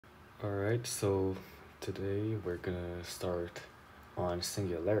Alright, so today we're gonna start on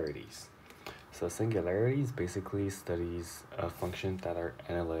singularities. So singularities basically studies functions that are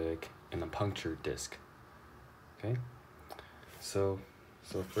analytic in a punctured disk. Okay? So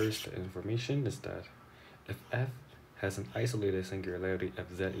first information is that if f has an isolated singularity f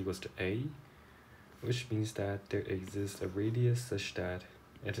z equals to a, which means that there exists a radius such that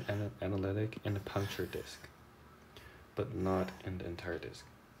it is analytic in the punctured disk, but not in the entire disk.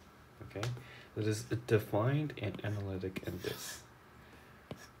 Okay, it is defined and analytic in this.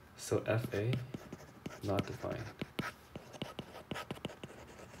 So FA not defined,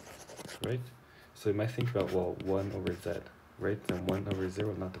 right? So you might think about, well, 1 over z, right? Then 1 over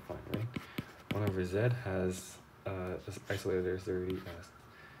 0 not defined, right? 1 over z has this isolated theory as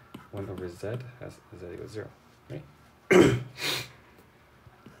 1 over z has z equals 0, right?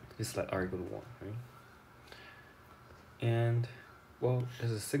 Just let r equal to 1, right? And, well,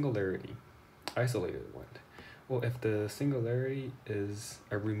 there's a singularity, isolated one. Well, if the singularity is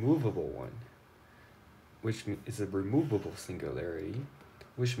a removable one, which is a removable singularity,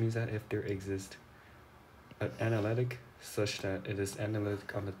 which means that if there exists an analytic such that it is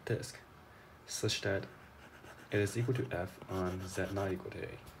analytic on the disk, such that it is equal to f on z not equal to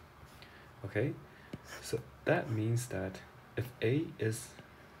a. Okay, so that means that if a is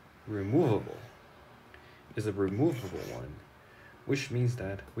removable, is a removable one, which means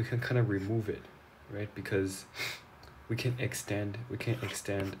that we can kind of remove it, right? Because we can extend f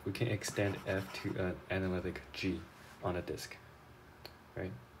to an analytic g on a disk,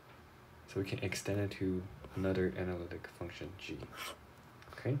 right? So we can extend it to another analytic function g.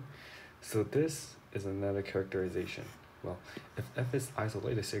 Okay, so this is another characterization. Well, if f is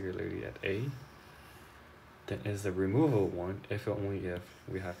isolated singularity at a, then it is a removable one if only if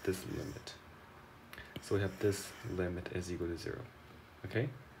we have this limit. So we have this limit is equal to 0. Okay,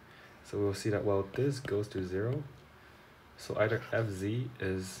 so we'll see that, well, this goes to 0, so either fz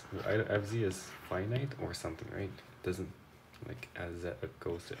is finite or something, right? It doesn't, like, as z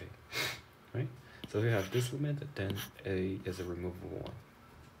goes to a, right? So if we have this limit, then a is a removable one.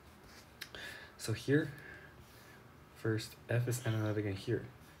 So here, first, f is analytic in here,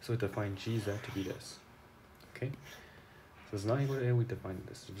 so we define gz to be this. Okay, so it's not equal to a, we define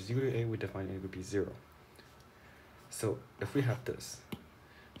this. If it's equal to a, we define a would be 0. So if we have this,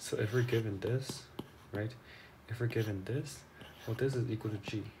 so if we're given this, right? If we're given this, well, this is equal to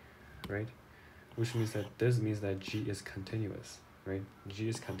g, right? Which means that this means that g is continuous, right? G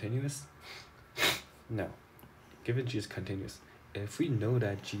is continuous. Now, given g is continuous, if we know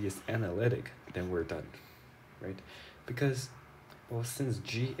that g is analytic, then we're done, right? Because, well, since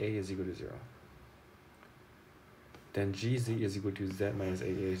ga is equal to 0, then gz is equal to z minus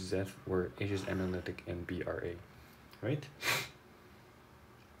ahz, where h is analytic in BRA, right?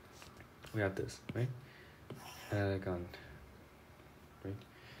 We have this, right? Analytic on, right?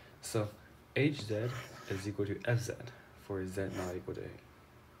 So hz is equal to fz for z not equal to a,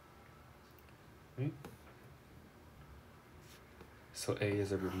 right? So a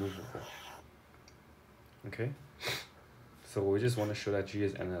is a removable. Okay? So we just want to show that g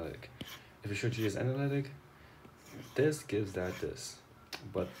is analytic. If we show g is analytic, this gives that this,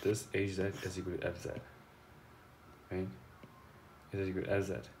 but this hz is equal to fz, right? Is equal to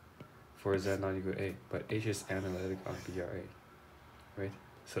fz for z not equal to a, but h is analytic on BRA, right?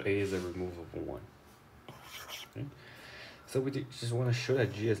 So a is a removable one, right? So we just want to show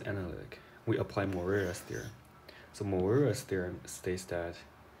that g is analytic. We apply Moreira's theorem. So Moreira's theorem states that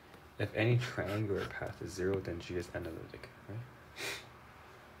if any triangular path is 0, then g is analytic, right?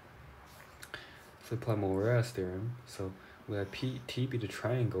 So apply Moreira's theorem. So we let T be the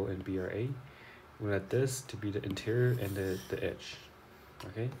triangle in BRA. We let this to be the interior and the edge,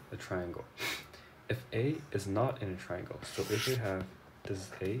 okay? The triangle. If A is not in a triangle, so if we have, this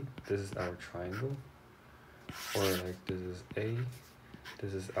is A, this is our triangle, or like this is A,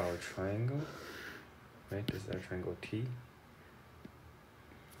 this is our triangle, right? This is our triangle T,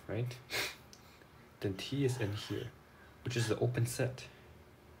 right? Then T is in here, which is the open set.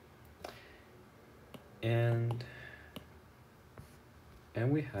 And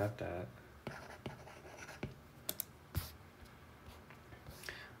we have that.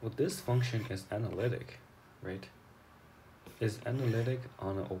 Well, this function is analytic, right? Is analytic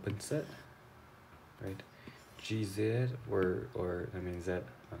on an open set, right? Gz or I mean z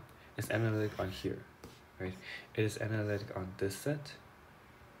is analytic on here, right? It is analytic on this set.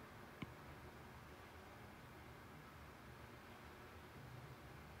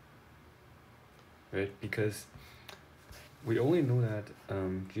 Right, because we only know that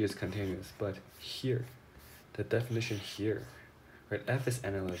g is continuous, but here, the definition here, right? F is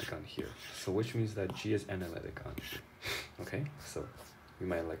analytic on here, so which means that G is analytic on here. Okay, so we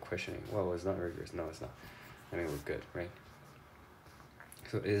might like questioning, well, it's not rigorous. No, it's not. I mean, we're good, right?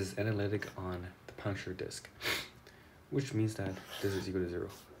 So it is analytic on the puncture disk, which means that this is equal to 0,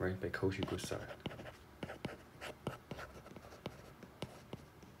 right? By Cauchy-Goussard.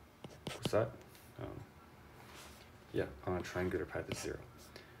 Yeah, on a triangular path is 0.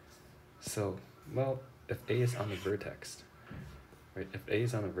 So, well, if A is on the vertex, right? If A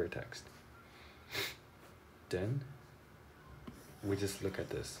is on the vertex, then we just look at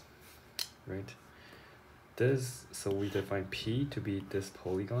this, right? This, so we define P to be this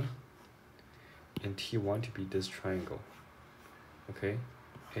polygon and T1 to be this triangle, okay?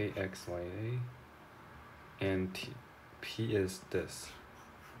 A, X, Y, A, and P is this.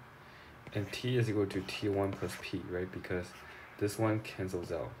 And T is equal to T1 plus P, right? Because this one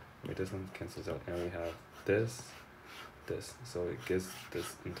cancels out, right? This one cancels out, and we have this, this. So it gives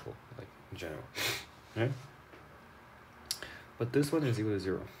this in total, like in general, right? But this one is equal to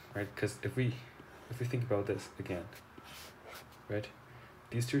 0, right? Because if we think about this again, right?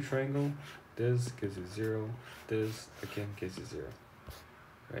 These two triangles, this gives you 0, this again gives you 0,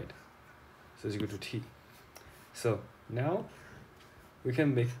 right? So it's equal to T. So now we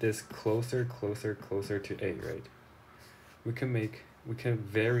can make this closer to A, right? We can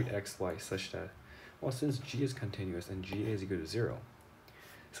vary x, y such that, well, since G is continuous and G is equal to 0,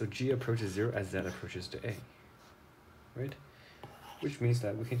 so G approaches 0 as Z approaches to A, right? Which means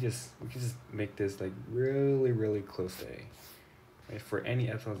that we can just make this like really close to A, right? For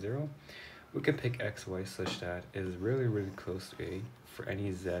any epsilon 0, we can pick x, y such that it is really close to A for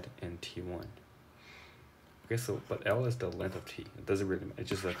any Z in T1. Okay, so but L is the length of T. It doesn't really matter. It's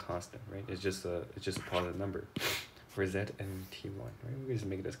just a constant, right? It's just a positive number for Z and T1, right? We just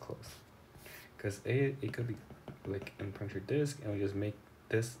make this close, because A, it could be like in puncture disk, and we just make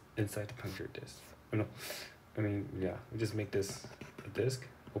this inside the puncture disk. Oh, no, I mean, yeah, we just make this a disk,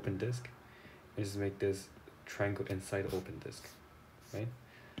 open disk, and just make this triangle inside the open disk, right?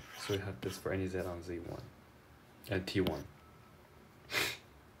 So we have this for any Z on Z1 and T1.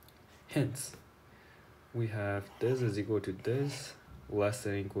 Hence, we have this is equal to this less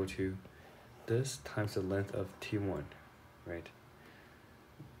than equal to this times the length of T1, right?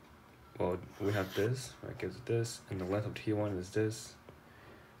 Well, we have this, right, gives this, and the length of T1 is this,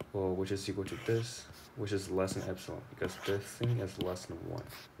 well, which is equal to this, which is less than epsilon, because this thing is less than 1,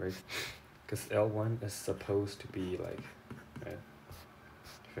 right? Because L1 is supposed to be like, right?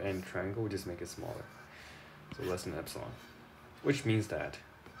 For any triangle, we just make it smaller, so less than epsilon, which means that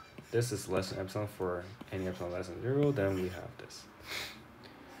this is less than epsilon for any epsilon less than 0, then we have this.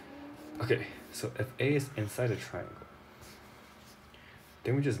 Okay, so if A is inside a triangle,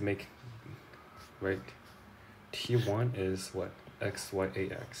 then we just make, right, T1 is what? X, Y,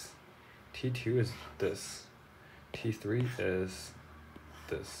 A, X. T2 is this. T3 is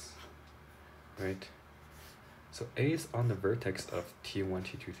this, right? So A is on the vertex of T1,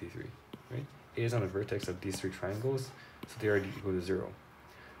 T2, T3, right? A is on the vertex of these 3 triangles, so they are equal to 0.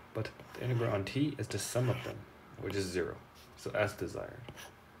 But the integral on T is the sum of them, which is 0. So as desired,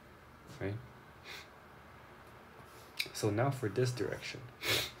 right? So now for this direction,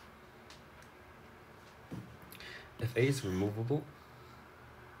 if A is removable,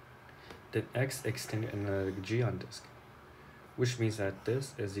 then X extended analytic G on disk, which means that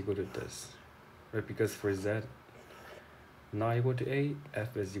this is equal to this, right? Because for Z not equal to A,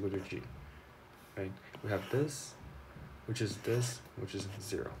 F is equal to G, right? We have this, which is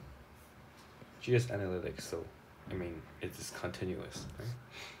 0. G is analytic, so I mean it is continuous, right?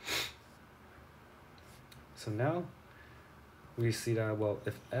 So now we see that, well,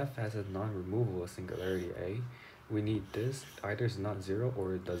 if F has a non-removable singularity A, we need this either is not 0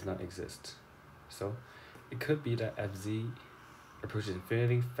 or it does not exist. So it could be that Fz approaches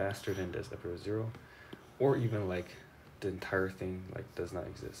infinity faster than this approaches 0, or even like the entire thing like does not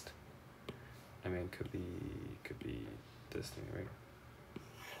exist. I mean, it could be this thing, right?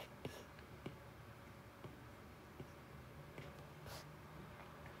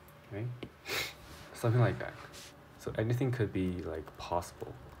 Right? Something like that. So anything could be like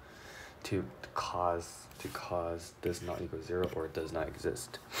possible to cause this not equal to 0 or it does not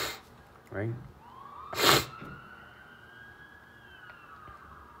exist, right?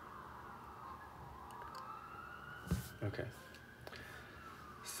 Okay.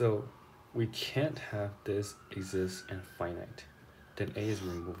 So we can't have this exist and finite. Then A is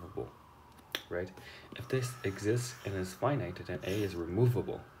removable, right? If this exists and is finite, then A is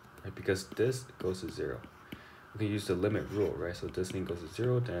removable, right? Because this goes to 0. We can use the limit rule, right? So this thing goes to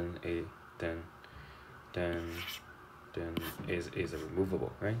 0, then A, then then A is a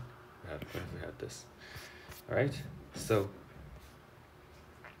removable, right? We have this. All right, so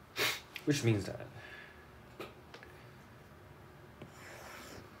which means that.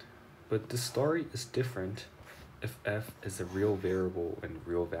 But the story is different if f is a real variable and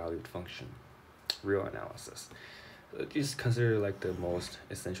real valued function, real analysis. Just consider like the most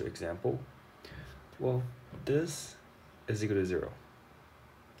essential example. Well, this is equal to 0,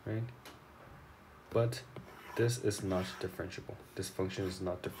 right? But this is not differentiable. This function is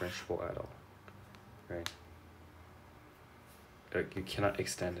not differentiable at all, right? Like you cannot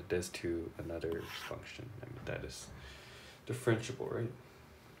extend this to another function. I mean, that is differentiable, right?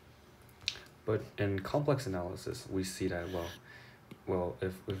 But in complex analysis, we see that, well,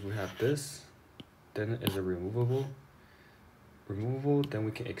 if we have this, then it is a removable, then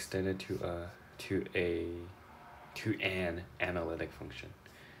we can extend it to an analytic function.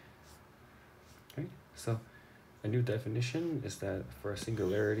 Okay, so a new definition is that for a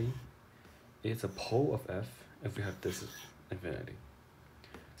singularity, it's a pole of f if we have this infinity.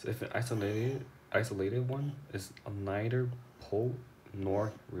 So if an isolated one is neither pole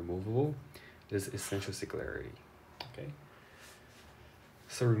nor removable, it is essential singularity. Okay.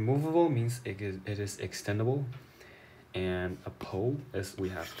 So removable means it is extendable, and a pole is we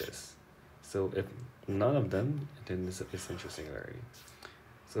have this. So if none of them, then this is essential singularity.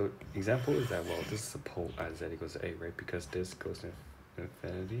 So example is that, well, this is a pole as z equals to a, right? Because this goes to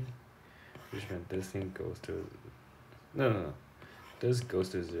infinity, which means this thing goes to no. This goes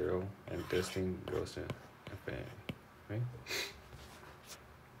to 0, and this thing goes to infinity, right?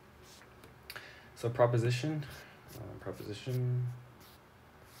 So proposition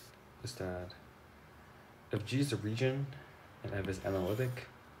is that if G is a region and f is analytic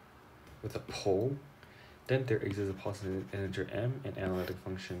with a pole, then there exists a positive integer m and analytic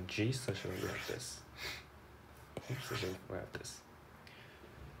function G such that we have this. Okay, such that we have this.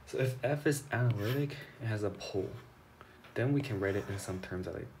 So if f is analytic and has a pole, then we can write it in some terms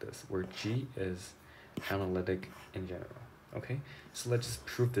like this, where G is analytic in general. Okay, so let's just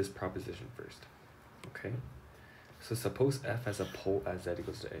prove this proposition first. Okay, so suppose f has a pole as z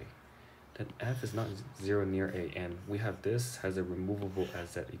equals to a, then f is not 0 near a, and we have this has a removable as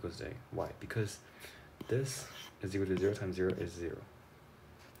z equals to a. Why? Because this is equal to 0 times 0 is 0,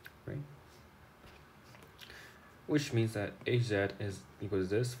 right? Which means that hz is equal to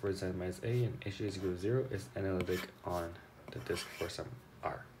this for z minus a, and hz is equal to 0 is analytic on the disk for some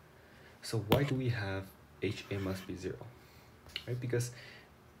r. So why do we have ha must be 0, right? Because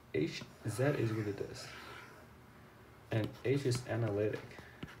hz is equal to this, and h is analytic,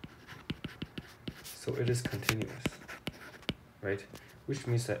 so it is continuous, right? Which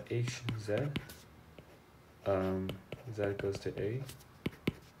means that hz z goes to a,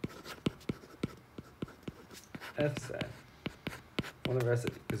 fz 1 over s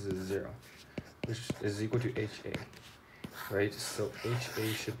is 0, which is equal to ha, right? So ha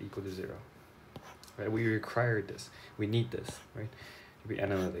should be equal to 0, right? We require this, we need this, right? To be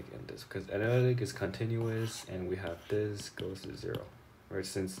analytic in this, because analytic is continuous, and we have this goes to 0, right?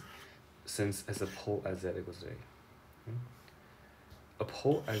 Since as a pole as z equals to a. Okay? A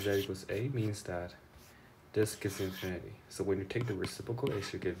pole as z equals a means that this gives infinity. So when you take the reciprocal, it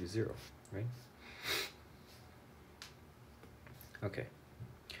should give you 0, right? Okay.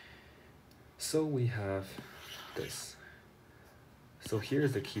 So we have this. So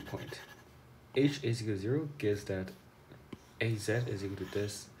here's the key point. H is equal to 0 gives that az is equal to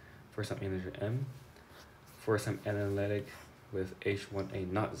this for some integer m, for some analytic with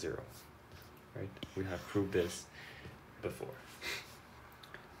h1a not 0, right? We have proved this before.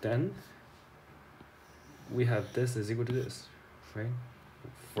 Then we have this is equal to this, right?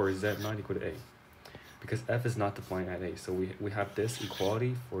 For z not equal to a, because f is not defined at a, so we have this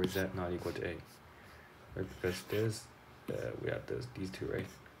equality for z not equal to a, right? Because this we have these two, right?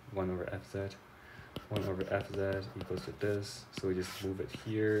 1 over fz, 1 over fz equals to this, so we just move it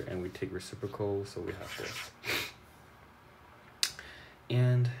here and we take reciprocal, so we have this.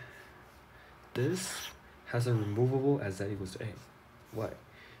 And this has a removable as z equals to a. Why?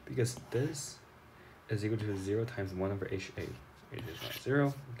 Because this is equal to 0 times 1 over ha. H is not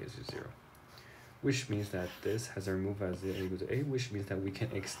 0, gives you 0. Which means that this has a removal as z equals to a, which means that we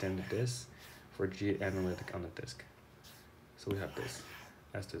can extend this for G analytic on the disk. So we have this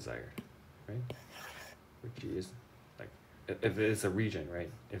as desired, right? Where G is like, if it's a region, right?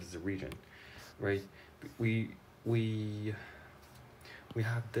 If it's a region, right? We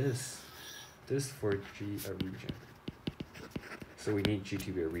have this for G a region. So we need G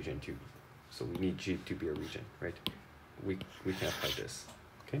to be a region too. So we need G to be a region, right? We can apply this,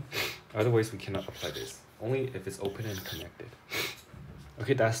 Okay, otherwise we cannot apply this. Only if it's open and connected.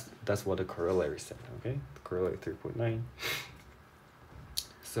 Okay, that's what the corollary said. Okay, the corollary 3.9.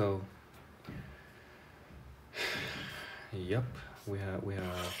 So, yep, we have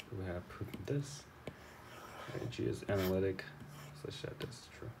proven this. Right, G is analytic, such that that's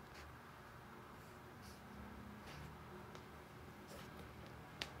true.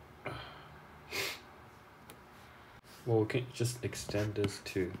 Well, we can just extend this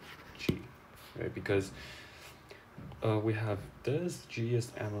to G, right? Because we have this, G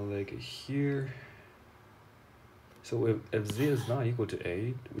is analytic here. So if Z is not equal to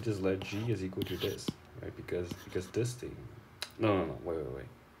A, we just let G is equal to this, right? Because this thing, no, wait.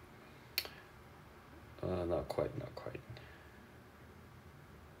 Not quite.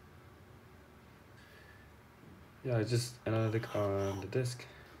 Yeah, it's just analytic on the disk,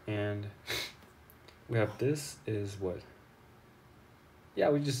 and we have this is what? Yeah,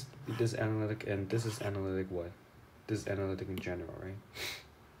 we just this analytic, and this is analytic what? This is analytic in general, right?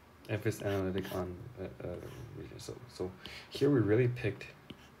 If it's analytic on region, so here we really picked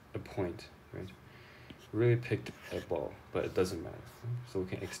a point, right? We really picked a ball, but it doesn't matter. So we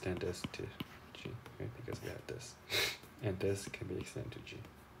can extend this to G, right? Because we have this, and this can be extended to G.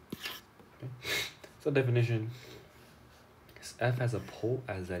 Okay? So definition is F has a pole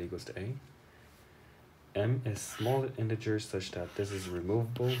as Z equals to A. M is small integers such that this is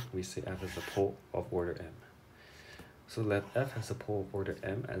removable. We say F has a pole of order M. So let F has a pole of order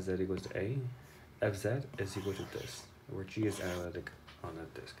M as Z equals to A. Fz is equal to this, where G is analytic on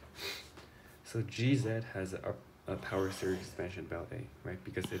a disk. So Gz has a power series expansion about A, right?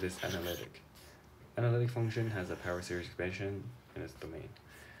 Because it is analytic. Analytic function has a power series expansion in its domain.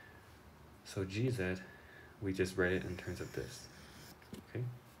 So Gz, we just write it in terms of this, okay?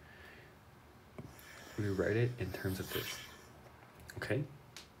 We write it in terms of this, okay?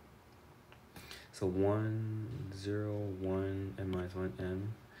 So 1, 0, 1, n minus 1,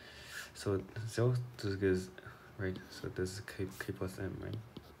 m. So 0 is, right? So this is k plus m, right?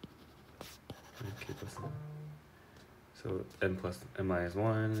 K plus m. So n minus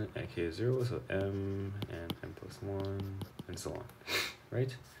 1, and k is 0, so m and n plus 1, and so on,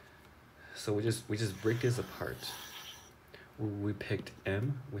 right? So we just break this apart. We picked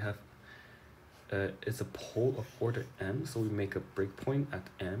m. We have it's a pole of order m, so we make a breakpoint at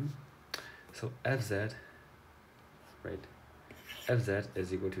m. So Fz, right? Fz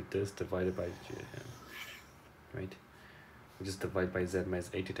is equal to this divided by G to m, right? We just divide by z minus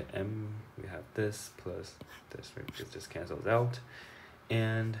a to the m. We have this plus this, right? Because this cancels out.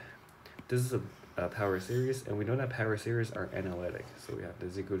 And this is a power series, and we know that power series are analytic. So we have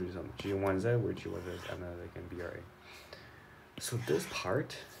this equal to some G1z, where G1z is analytic and BRA. So this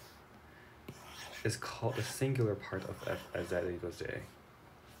part is called the singular part of F as Z equals to A.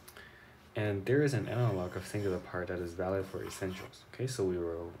 And there is an analog of singular part that is valid for essentials. Okay, so we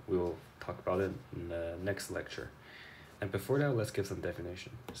will talk about it in the next lecture. And before that, let's give some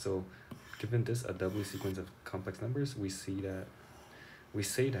definition. So given this a doubly sequence of complex numbers, we say that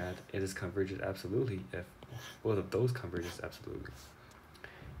it is convergent absolutely if both of those converges absolutely.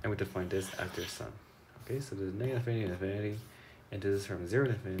 And we define this as their sum. Okay, so there's negative infinity and infinity, and this is from 0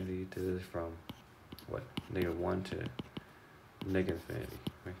 to infinity, this is from what? -1 to negative infinity,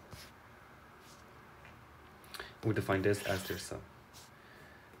 right? We define this as their sum.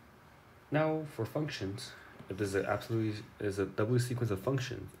 Now for functions, if there's a double sequence of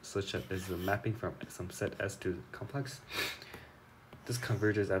functions such that there's a mapping from some set S to complex, this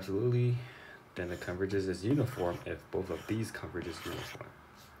converges absolutely, then the convergence is uniform if both of these converges uniform.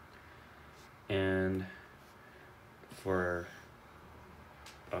 And for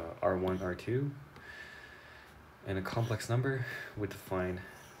R1, R2, and a complex number, we define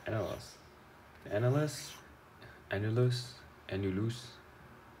annulus. Annulus, I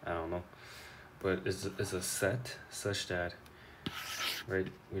don't know, but it's a set such that, right?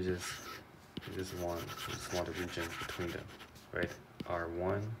 We just want a region between them, right?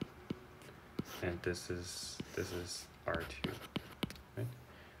 R1, and this is R2, right?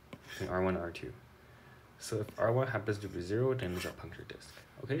 Between R1 and R2. So if R1 happens to be 0, then it's a puncture disk.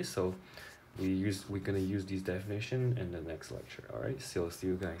 Okay, so we're gonna use these definition in the next lecture. All right, so see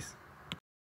you guys.